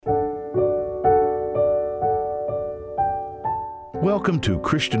Welcome to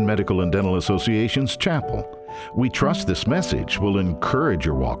Christian Medical and Dental Association's Chapel. We trust this message will encourage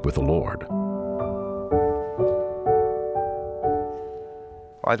your walk with the Lord.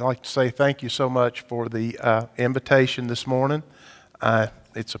 I'd like to say thank you so much for the invitation this morning.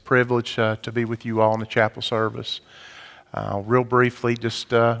 It's a privilege to be with you all in the chapel service. Real briefly, just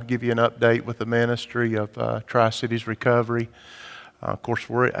give you an update with the ministry of Tri-Cities Recovery. Of course,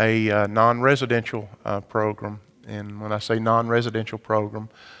 we're a non-residential program. And when I say non-residential program,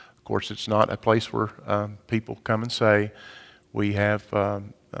 of course, it's not a place where people come and stay. We have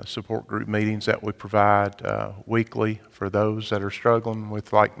support group meetings that we provide weekly for those that are struggling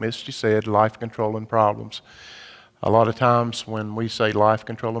with, like Misty said, life-controlling problems. A lot of times when we say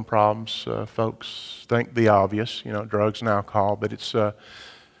life-controlling problems, folks think the obvious, drugs and alcohol, but it's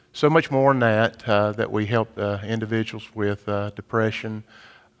so much more than that, that we help individuals with depression,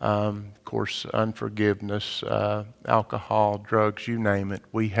 of course, unforgiveness, alcohol, drugs, you name it.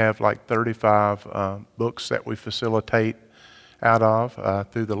 We have like 35 books that we facilitate out of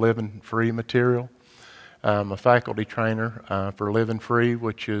through the Living Free material. I'm a faculty trainer for Living Free,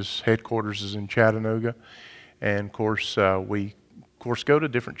 which is headquarters is in Chattanooga. And of course, we go to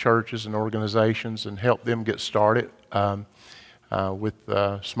different churches and organizations and help them get started with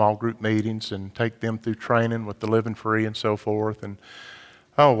small group meetings and take them through training with the Living Free and so forth. And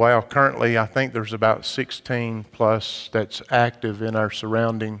oh wow, currently I think there's about 16 plus that's active in our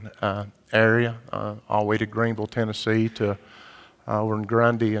surrounding area, all the way to Greenville, Tennessee, to we're in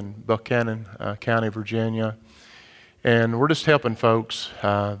Grundy and Buchanan County, Virginia. And we're just helping folks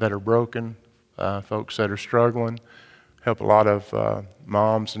that are broken, folks that are struggling, help a lot of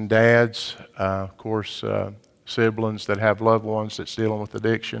moms and dads, of course, siblings that have loved ones that's dealing with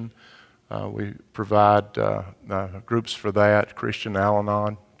addiction. We provide groups for that, Christian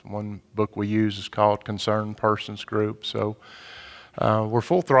Al-Anon. One book we use is called Concerned Persons Group. So we're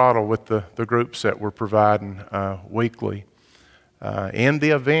full throttle with the groups that we're providing weekly. In the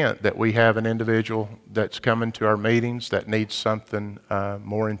event that we have an individual that's coming to our meetings that needs something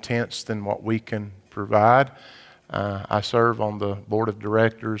more intense than what we can provide, I serve on the board of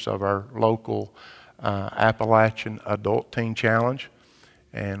directors of our local Appalachian Adult Teen Challenge.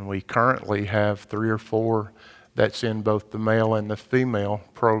 And we currently have 3 or 4 that's in both the male and the female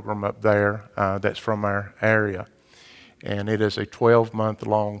program up there that's from our area. And it is a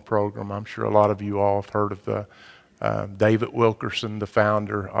 12-month-long program. I'm sure a lot of you all have heard of David Wilkerson, the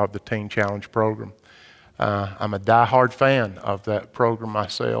founder of the Teen Challenge program. I'm a diehard fan of that program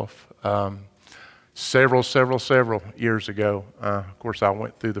myself. Several years ago, of course, I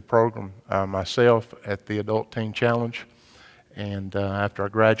went through the program myself at the Adult Teen Challenge. And after I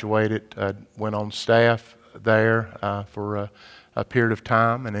graduated, I went on staff there for a period of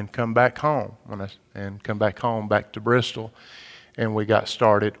time, and then come back home. Back to Bristol, and we got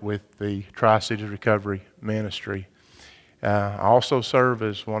started with the Tri-Cities Recovery Ministry. I also serve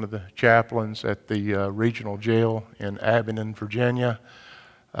as one of the chaplains at the regional jail in Abingdon, Virginia.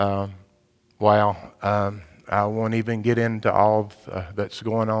 I won't even get into all that's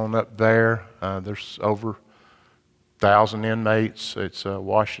going on up there. There's over 1,000 inmates. It's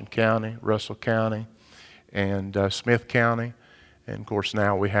Washington County, Russell County, and Smith County. And of course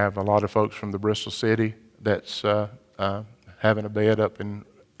now we have a lot of folks from the Bristol City that's having a bed up in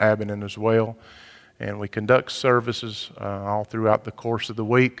Abingdon as well. And we conduct services all throughout the course of the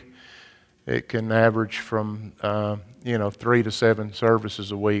week. It can average from 3 to 7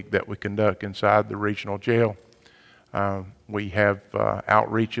 services a week that we conduct inside the regional jail. We have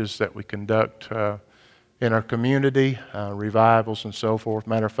outreaches that we conduct in our community, revivals and so forth.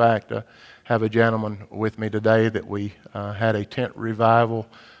 Matter of fact, I have a gentleman with me today that we had a tent revival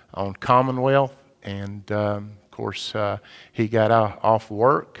on Commonwealth, and of course he got off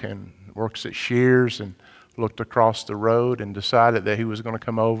work and works at Shears and looked across the road and decided that he was going to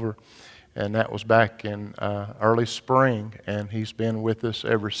come over, and that was back in early spring, and he's been with us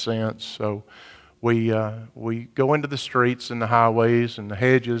ever since. So we go into the streets and the highways and the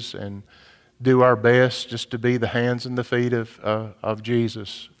hedges and do our best just to be the hands and the feet of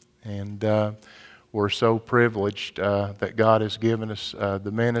Jesus. And we're so privileged that God has given us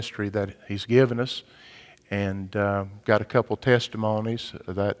the ministry that He's given us. And got a couple testimonies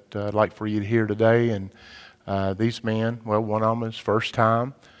that I'd like for you to hear today. And these men, well, one of them is first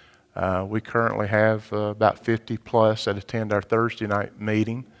time. We currently have about 50 plus that attend our Thursday night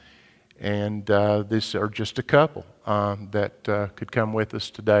meeting. And these are just a couple that could come with us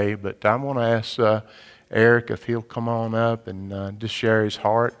today. But I want to ask Eric if he'll come on up and just share his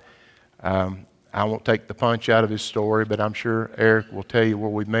heart. I won't take the punch out of his story, but I'm sure Eric will tell you where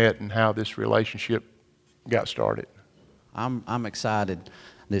we met and how this relationship got started. I'm excited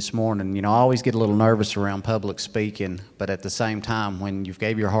this morning. I always get a little nervous around public speaking, but at the same time, when you've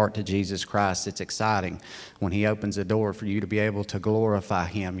gave your heart to Jesus Christ, it's exciting when He opens the door for you to be able to glorify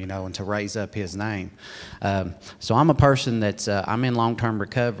Him, and to raise up His name. So I'm a person that's I'm in long-term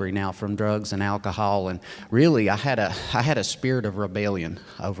recovery now from drugs and alcohol, and really I had a spirit of rebellion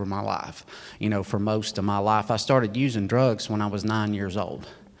over my life. For most of my life, I started using drugs when I was 9 years old,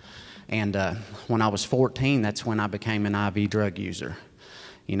 and when I was 14, that's when I became an IV drug user.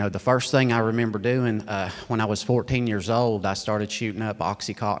 The first thing I remember doing when I was 14 years old, I started shooting up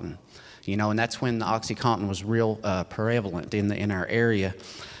OxyContin. And that's when the OxyContin was real prevalent in our area.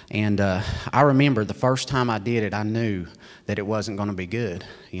 And I remember the first time I did it, I knew that it wasn't going to be good.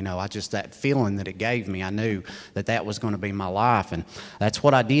 That feeling that it gave me, I knew that was going to be my life. And that's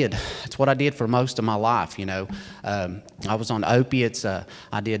what I did. That's what I did for most of my life, I was on opiates.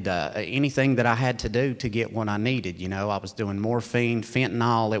 I did anything that I had to do to get what I needed. I was doing morphine,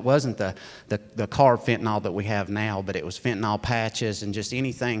 fentanyl. It wasn't the carb fentanyl that we have now, but it was fentanyl patches and just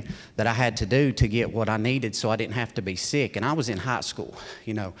anything that I had to do to get what I needed so I didn't have to be sick. And I was in high school.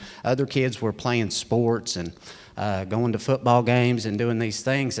 Other kids were playing sports and going to football games and doing these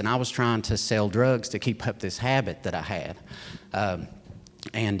things, and I was trying to sell drugs to keep up this habit that I had.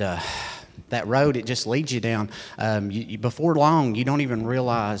 That road, it just leads you down. Before long, you don't even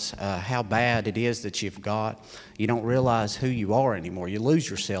realize how bad it is that you've got. You don't realize who you are anymore. You lose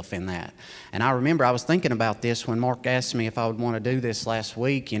yourself in that. And I remember I was thinking about this when Mark asked me if I would want to do this last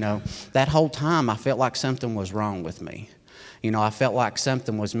week. That whole time I felt like something was wrong with me. I felt like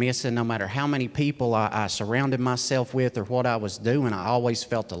something was missing. No matter how many people I surrounded myself with or what I was doing, I always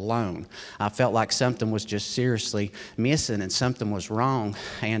felt alone. I felt like something was just seriously missing and something was wrong.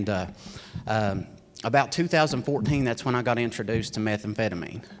 And about 2014, that's when I got introduced to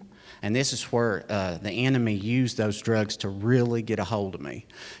methamphetamine. And this is where the enemy used those drugs to really get a hold of me.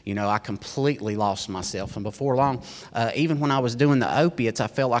 I completely lost myself. And before long, even when I was doing the opiates, I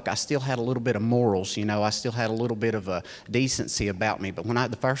felt like I still had a little bit of morals. I still had a little bit of a decency about me. But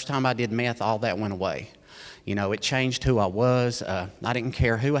the first time I did meth, all that went away. It changed who I was. I didn't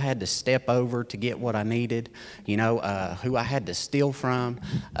care who I had to step over to get what I needed, who I had to steal from.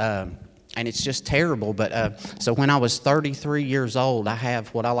 And it's just terrible. But so when I was 33 years old, I have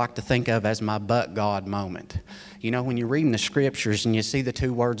what I like to think of as my but God moment. When you're reading the scriptures and you see the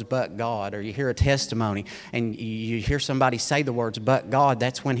two words but God, or you hear a testimony and you hear somebody say the words but God,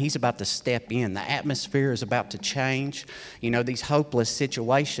 that's when He's about to step in. The atmosphere is about to change. These hopeless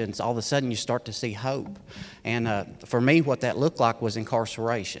situations, all of a sudden you start to see hope. And for me, what that looked like was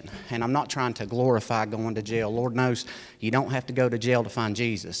incarceration. And I'm not trying to glorify going to jail. Lord knows you don't have to go to jail to find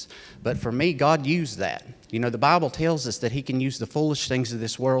Jesus. But for me, God used that. The Bible tells us that He can use the foolish things of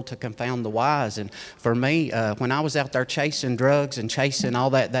this world to confound the wise. And for me, when I was out there chasing drugs and chasing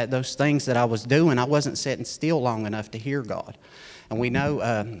all those things that I was doing, I wasn't sitting still long enough to hear God. And we know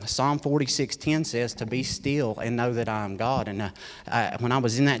Psalm 46:10 says to be still and know that I am God. And when I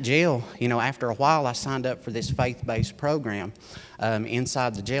was in that jail, after a while, I signed up for this faith-based program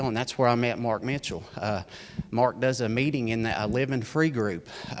inside the jail, and that's where I met Mark Mitchell. Mark does a meeting in a Living Free group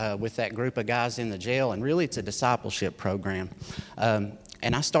with that group of guys in the jail, and really it's a discipleship program.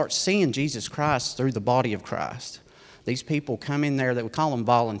 And I start seeing Jesus Christ through the body of Christ. These people come in there, that we call them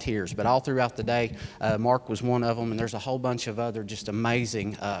volunteers, but all throughout the day, Mark was one of them, and there's a whole bunch of other just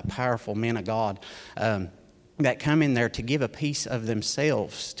amazing, powerful men of God that come in there to give a piece of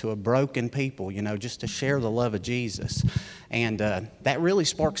themselves to a broken people, just to share the love of Jesus. And that really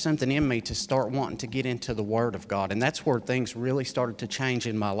sparked something in me to start wanting to get into the Word of God. And that's where things really started to change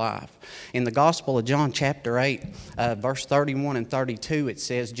in my life. In the Gospel of John, chapter 8, verse 31 and 32, it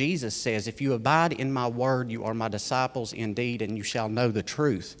says, Jesus says, if you abide in my word, you are my disciples indeed, and you shall know the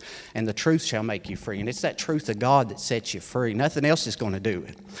truth, and the truth shall make you free. And it's that truth of God that sets you free. Nothing else is going to do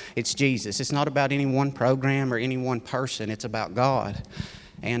it. It's Jesus. It's not about any one program or any one person. It's about God.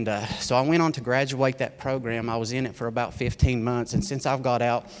 And so I went on to graduate that program. I was in it for about 15 months. And since I've got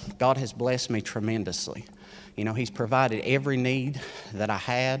out, God has blessed me tremendously. He's provided every need that I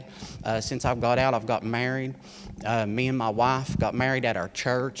had. Since I've got out, I've got married. Me and my wife got married at our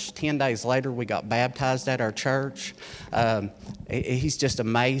church. 10 days later, we got baptized at our church. He's just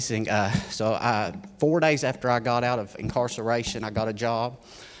amazing. So 4 days after I got out of incarceration, I got a job.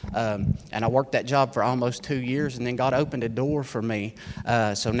 And I worked that job for almost 2 years, and then God opened a door for me.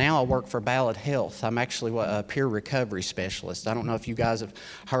 So now I work for Ballad Health. I'm actually a peer recovery specialist. I don't know if you guys have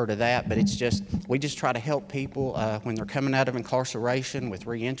heard of that, but we just try to help people when they're coming out of incarceration with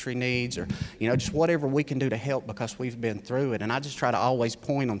reentry needs, or just whatever we can do to help, because we've been through it. And I just try to always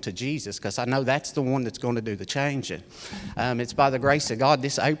point them to Jesus, because I know that's the one that's going to do the changing. It's by the grace of God.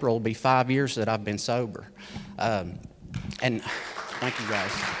 This April will be 5 years that I've been sober. And thank you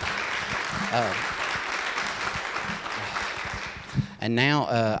guys. And now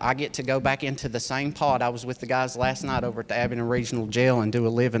I get to go back into the same pod. I was with the guys last night over at the Abingdon Regional Jail and do a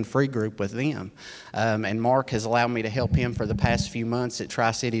Living Free group with them. And Mark has allowed me to help him for the past few months at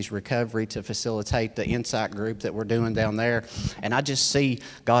Tri-Cities Recovery to facilitate the Insight group that we're doing down there. And I just see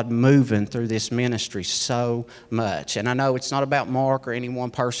God moving through this ministry so much. And I know it's not about Mark or any one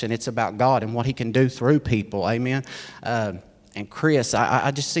person. It's about God and what He can do through people. Amen. And Chris, I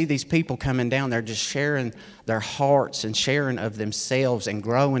just see these people coming down there just sharing their hearts and sharing of themselves and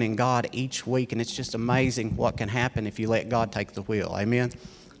growing in God each week. And it's just amazing what can happen if you let God take the wheel. Amen?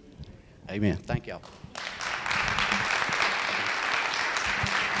 Amen. Thank y'all.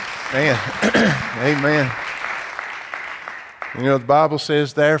 Man. Amen. The Bible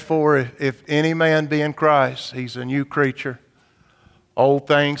says, therefore, if any man be in Christ, he's a new creature. Old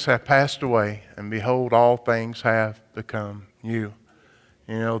things have passed away, and behold, all things have become new.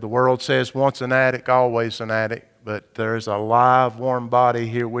 The world says once an addict, always an addict, but there's a live, warm body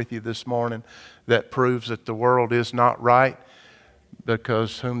here with you this morning that proves that the world is not right,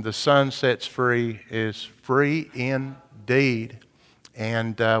 because whom the Son sets free is free indeed.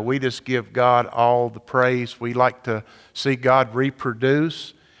 And we just give God all the praise. We like to see God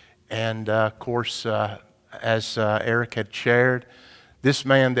reproduce. And of course, as Eric had shared, this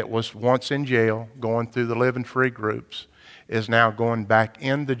man that was once in jail, going through the Living Free groups, is now going back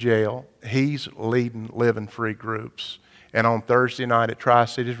in the jail. He's leading Living Free groups. And on Thursday night at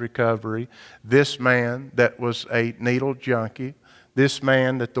Tri-Cities Recovery, this man that was a needle junkie, this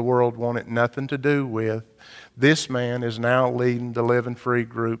man that the world wanted nothing to do with, this man is now leading the Living Free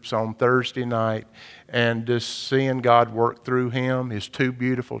groups on Thursday night, and just seeing God work through him, his 2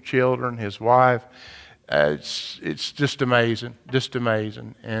 beautiful children, his wife. It's just amazing,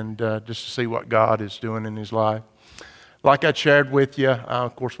 and just to see what God is doing in his life. Like I shared with you,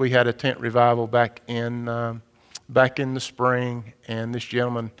 of course, we had a tent revival back in the spring, and this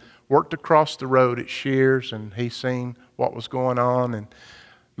gentleman worked across the road at Shears, and he seen what was going on. And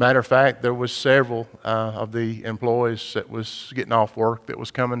matter of fact, there was several of the employees that was getting off work that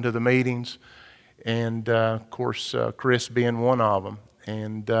was coming to the meetings, and of course, Chris being one of them.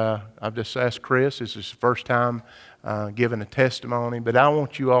 And I've just asked Chris, this is his first time giving a testimony, but I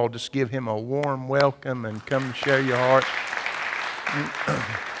want you all to just give him a warm welcome and come and share your heart.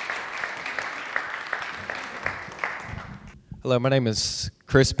 Hello, my name is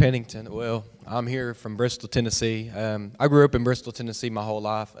Chris Pennington. Well, I'm here from Bristol, Tennessee. I grew up in Bristol, Tennessee my whole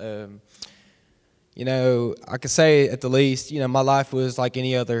life. I could say at the least, my life was like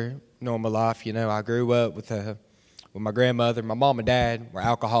any other normal life. I grew up with my grandmother. My mom and dad were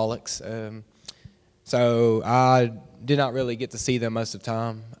alcoholics. So I did not really get to see them most of the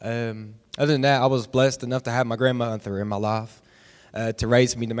time. Other than that, I was blessed enough to have my grandmother in my life to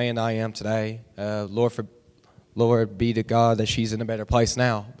raise me the man I am today. Lord be to God that she's in a better place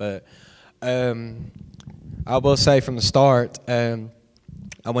now. But I will say from the start, I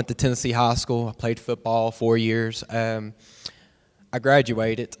went to Tennessee High School. I played football 4 years. I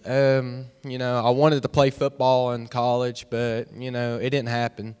graduated. I wanted to play football in college, but, it didn't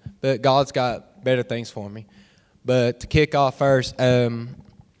happen. But God's got better things for me. But to kick off first, I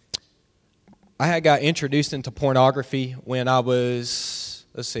had got introduced into pornography when I was,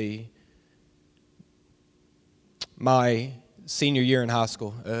 my senior year in high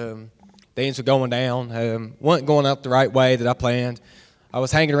school. Things were going down. Wasn't going up the right way that I planned. I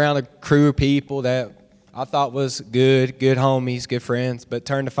was hanging around a crew of people that I thought was good homies, good friends, but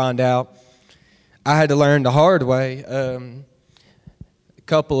turned to find out I had to learn the hard way. A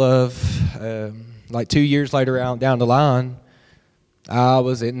couple of, 2 years later down the line, I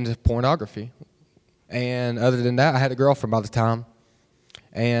was into pornography. And other than that, I had a girlfriend by the time.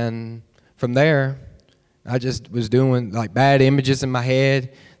 And from there, I just was doing bad images in my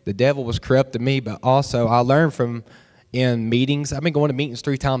head. The devil was corrupting me, but also I learned in meetings. I've been going to meetings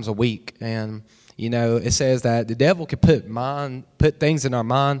 3 times a week, and it says that the devil can put things in our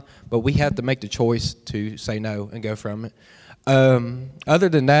mind, but we have to make the choice to say no and go from it. Other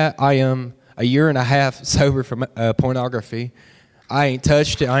than that, I am a year and a half sober from pornography. I ain't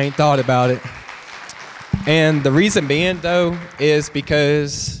touched it. I ain't thought about it. And the reason being, though, is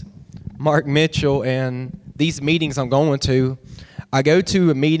because Mark Mitchell and these meetings I'm going to, I go to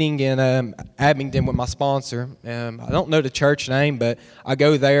a meeting in Abingdon with my sponsor. I don't know the church name, but I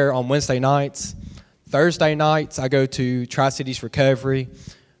go there on Wednesday nights. Thursday nights, I go to Tri-Cities Recovery.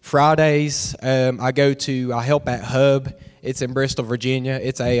 Fridays, I help at Hub. It's in Bristol, Virginia.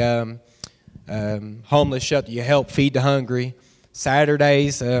 It's a homeless shelter. You help feed the hungry.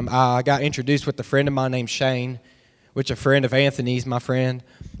 Saturdays, I got introduced with a friend of mine named Shane, which a friend of Anthony's, my friend.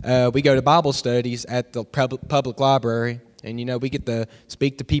 We go to Bible studies at the public library, and, we get to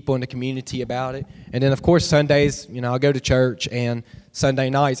speak to people in the community about it. And then, of course, Sundays, I go to church, and Sunday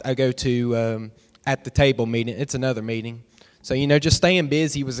nights I go to at the table meeting. It's another meeting. So, just staying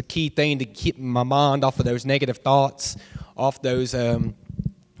busy was a key thing to keep my mind off of those negative thoughts, off those,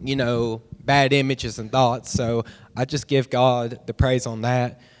 bad images and thoughts. So I just give God the praise on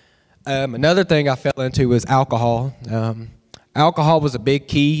that. Another thing I fell into was alcohol. Alcohol was a big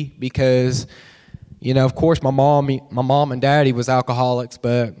key because, of course, my mom and daddy was alcoholics,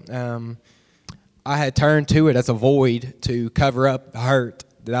 but I had turned to it as a void to cover up the hurt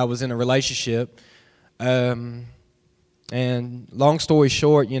that I was in a relationship. And long story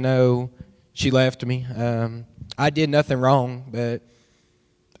short, she left me. I did nothing wrong, but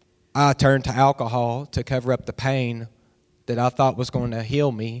I turned to alcohol to cover up the pain that I thought was going to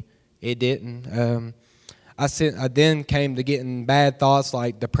heal me. It didn't. I then came to getting bad thoughts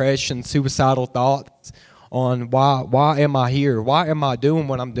like depression, suicidal thoughts on why am I here? Why am I doing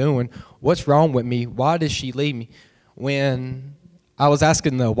what I'm doing? What's wrong with me? Why did she leave me? When I was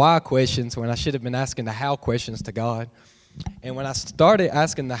asking the why questions when I should have been asking the how questions to God. And when I started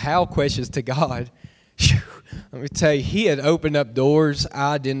asking the how questions to God, let me tell you, he had opened up doors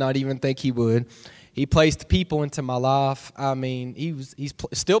I did not even think he would. He placed people into my life. I mean, he's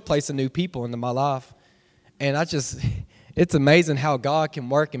still placing new people into my life. And it's amazing how God can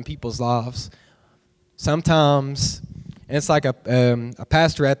work in people's lives. Sometimes, and it's like a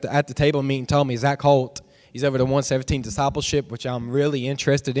pastor at the table meeting told me, Zach Holt, he's over the 117 discipleship, which I'm really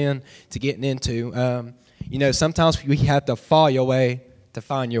interested in to getting into. Sometimes we have to fall your way to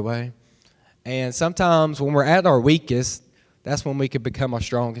find your way. And sometimes when we're at our weakest, that's when we can become our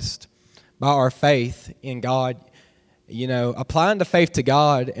strongest. By our faith in God, applying the faith to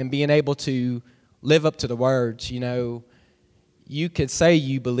God and being able to live up to the words. You could say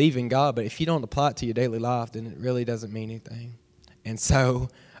you believe in God, but if you don't apply it to your daily life, then it really doesn't mean anything. And so,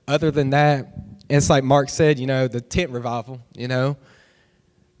 other than that, it's like Mark said, the tent revival,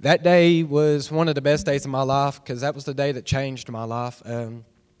 That day was one of the best days of my life because that was the day that changed my life.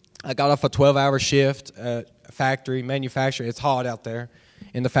 I got off a 12-hour shift at a factory, manufacturing. It's hot out there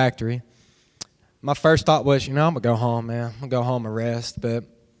in the factory. My first thought was, I'm going to go home, man. I'm going to go home and rest. But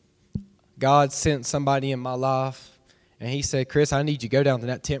God sent somebody in my life, and he said, Chris, I need you to go down to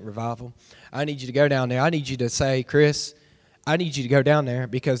that tent revival. I need you to go down there. I need you to say, Chris, I need you to go down there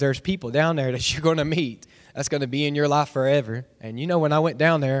because there's people down there that you're going to meet that's going to be in your life forever. And when I went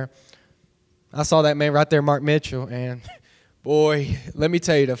down there, I saw that man right there, Mark Mitchell, and boy, let me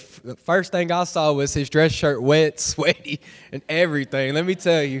tell you, the first thing I saw was his dress shirt wet, sweaty, and everything. Let me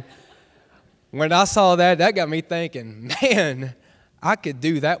tell you, when I saw that got me thinking, man, I could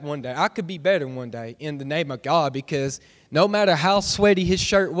do that one day. I could be better one day in the name of God because no matter how sweaty his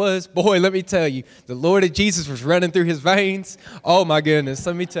shirt was, boy, let me tell you, the Lord of Jesus was running through his veins. Oh, my goodness,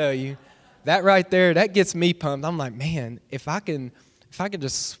 let me tell you, that right there, that gets me pumped. I'm like, man, if I can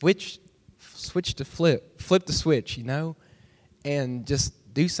just flip the switch, and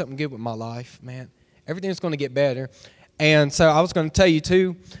just do something good with my life, man, everything's going to get better. And so I was going to tell you,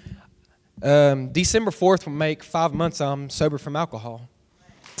 too, December 4th will make 5 months I'm sober from alcohol.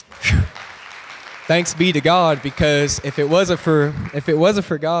 Thanks be to God, because if it wasn't for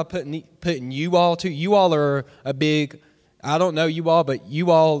God putting you all are a big, I don't know you all, but you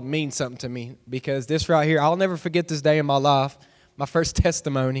all mean something to me, because this right here, I'll never forget this day in my life, my first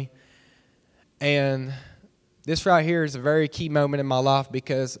testimony. And this right here is a very key moment in my life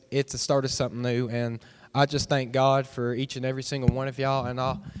because it's the start of something new, and I just thank God for each and every single one of y'all, and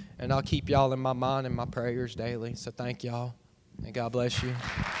I'll keep y'all in my mind and my prayers daily. So thank y'all, and God bless you.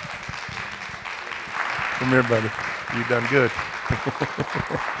 Come here, buddy. You done good.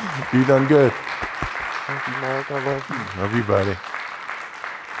 You done good. Thank you, Mark. I love you. Love you, buddy.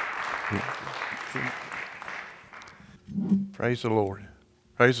 Praise the Lord.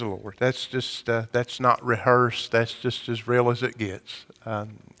 Praise the Lord. That's just that's not rehearsed. That's just as real as it gets.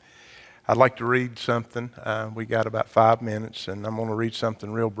 I'd like to read something. We got about 5 minutes, and I'm going to read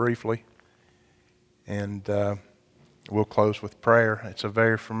something real briefly, and we'll close with prayer. It's a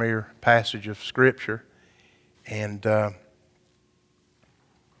very familiar passage of Scripture. And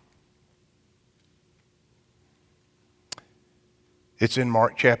it's in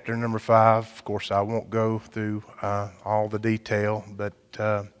Mark chapter number 5. Of course, I won't go through all the detail, but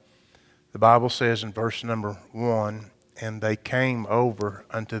the Bible says in verse number 1, and they came over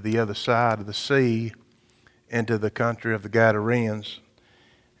unto the other side of the sea into the country of the Gadarenes.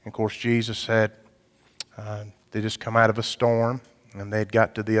 And of course, Jesus had, they just come out of a storm, and they'd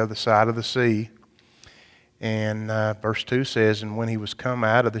got to the other side of the sea. And verse 2 says, and when he was come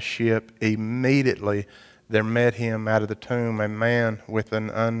out of the ship, immediately there met him out of the tomb a man with an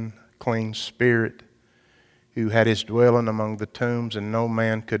unclean spirit, who had his dwelling among the tombs, and no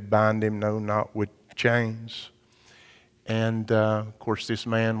man could bind him, no, not with chains. And of course, this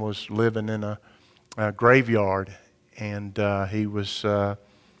man was living in a graveyard, and he was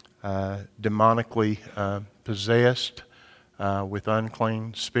demonically possessed with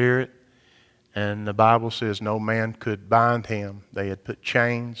unclean spirit. And the Bible says no man could bind him. They had put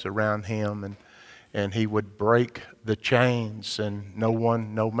chains around him, and he would break the chains, and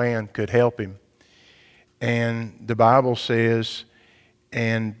no man could help him. And the Bible says,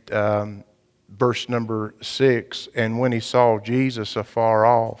 and verse number 6, and when he saw Jesus afar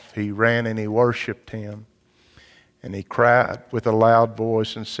off, he ran and he worshipped him. And he cried with a loud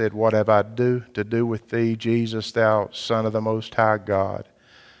voice and said, what have I to do with thee, Jesus, thou Son of the Most High God?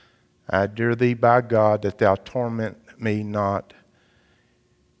 I adjure thee by God that thou torment me not.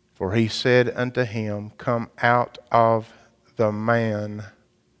 For he said unto him, come out of the man,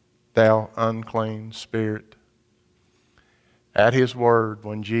 thou unclean spirit. At his word,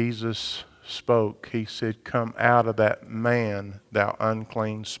 when Jesus spoke, he said, come out of that man, thou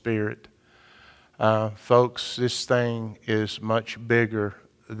unclean spirit. Folks, this thing is much bigger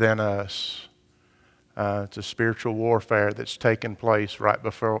than us. It's a spiritual warfare that's taking place right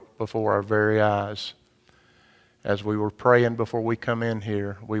before our very eyes. As we were praying before we come in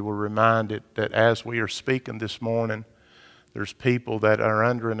here, we were reminded that as we are speaking this morning, there's people that are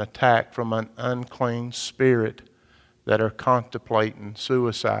under an attack from an unclean spirit, that are contemplating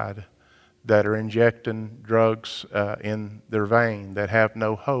suicide, that are injecting drugs in their vein, that have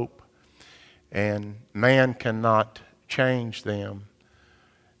no hope. And man cannot change them.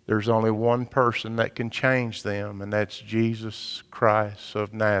 There's only one person that can change them, and that's Jesus Christ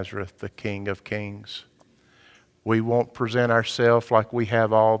of Nazareth, the King of Kings. We won't present ourselves like we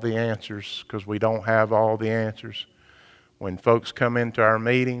have all the answers, because we don't have all the answers. When folks come into our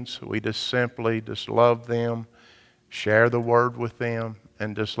meetings, we just simply love them, share the Word with them,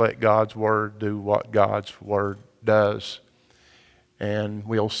 and just let God's Word do what God's Word does. And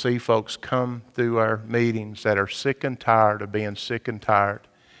we'll see folks come through our meetings that are sick and tired of being sick and tired.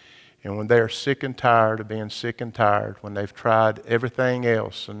 And when they are sick and tired of being sick and tired, when they've tried everything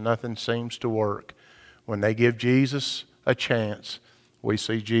else and nothing seems to work, when they give Jesus a chance, we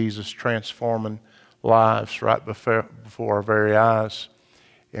see Jesus transforming lives right before our very eyes.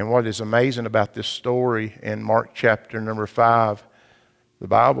 And what is amazing about this story in Mark chapter number 5, the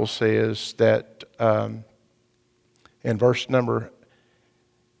Bible says that in verse number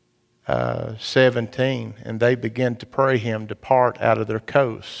 17, and they began to pray him depart out of their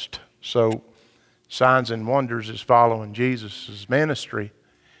coast. So signs and wonders is following Jesus' ministry.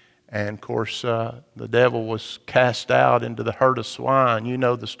 And of course, the devil was cast out into the herd of swine. You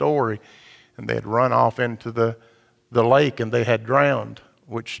know the story. And they had run off into the lake and they had drowned,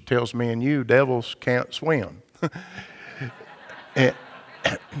 which tells me and you, devils can't swim.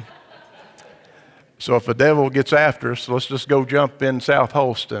 So if a devil gets after us, let's just go jump in South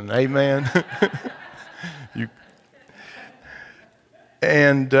Holston. Amen.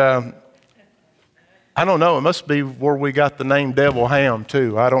 I don't know. It must be where we got the name Devil Ham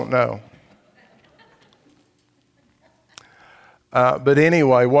too. I don't know. But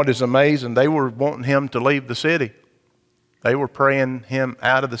anyway, what is amazing, they were wanting him to leave the city. They were praying him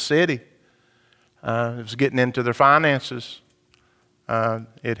out of the city. It was getting into their finances.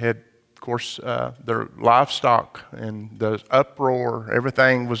 It had, of course, their livestock and the uproar,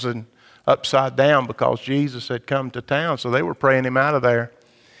 everything was upside down because Jesus had come to town. So they were praying him out of there.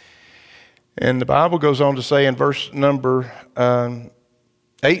 And the Bible goes on to say in verse number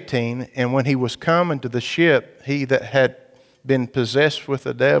 18, and when he was come into the ship, he that had been possessed with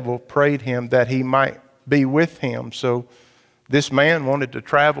the devil prayed him that he might be with him. So this man wanted to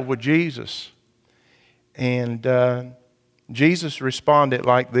travel with Jesus. And Jesus responded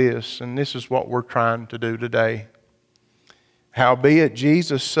like this, and this is what we're trying to do today. Howbeit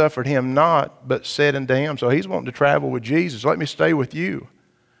Jesus suffered him not, but said unto him, so he's wanting to travel with Jesus, let me stay with you.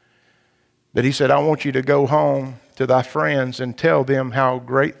 But he said, I want you to go home to thy friends and tell them how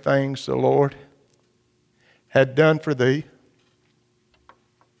great things the Lord had done for thee,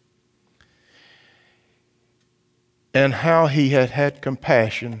 and how he had had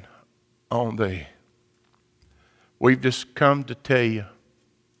compassion on thee. We've just come to tell you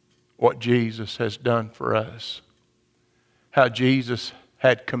what Jesus has done for us, how Jesus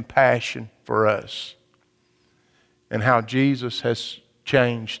had compassion for us, and how Jesus has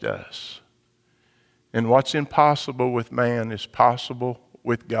changed us. And what's impossible with man is possible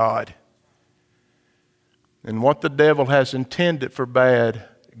with God. And what the devil has intended for bad,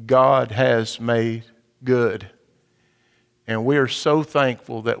 God has made good. And we are so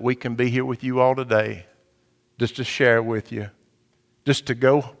thankful that we can be here with you all today just to share with you, just to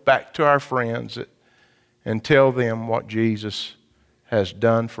go back to our friends and tell them what Jesus has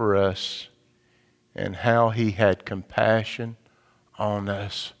done for us and how he had compassion on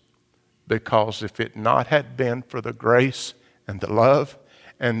us. Because if it not had been for the grace and the love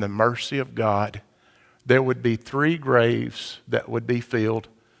and the mercy of God, there would be 3 graves that would be filled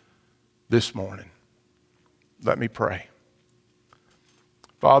this morning. Let me pray.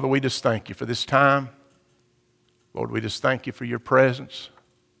 Father, we just thank you for this time. Lord, we just thank you for your presence.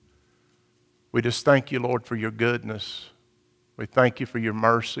 We just thank you, Lord, for your goodness. We thank you for your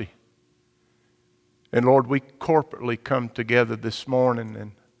mercy. And Lord, we corporately come together this morning,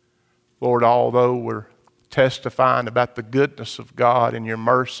 and Lord, although we're testifying about the goodness of God and your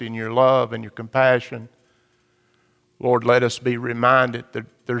mercy and your love and your compassion, Lord, let us be reminded that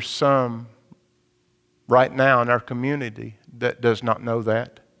there's some right now in our community that does not know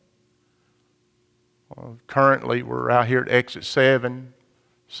that. Currently, we're out here at Exit 7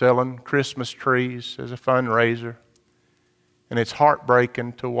 selling Christmas trees as a fundraiser. And it's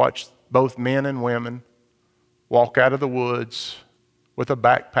heartbreaking to watch both men and women walk out of the woods with a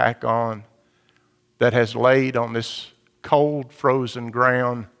backpack on that has laid on this cold, frozen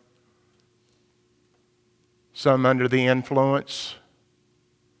ground. Some under the influence.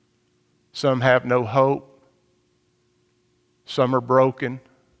 Some have no hope. Some are broken.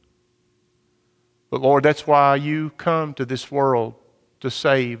 But Lord, that's why you come to this world to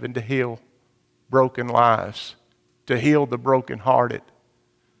save and to heal broken lives, to heal the brokenhearted,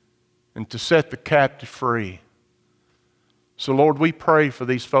 and to set the captive free. So Lord, we pray for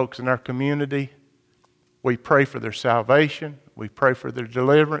these folks in our community. We pray for their salvation. We pray for their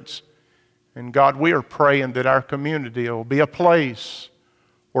deliverance. And God, we are praying that our community will be a place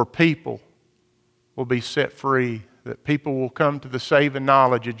where people will be set free, that people will come to the saving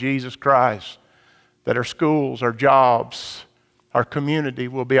knowledge of Jesus Christ, that our schools, our jobs, our community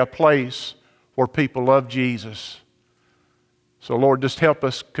will be a place where people love Jesus. So Lord, just help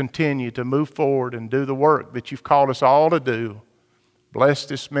us continue to move forward and do the work that you've called us all to do. Bless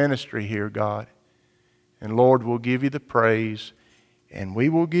this ministry here, God. And Lord, we'll give you the praise and we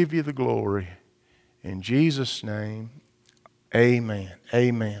will give you the glory. In Jesus' name, amen.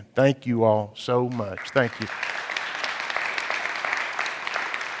 Amen. Thank you all so much. Thank you.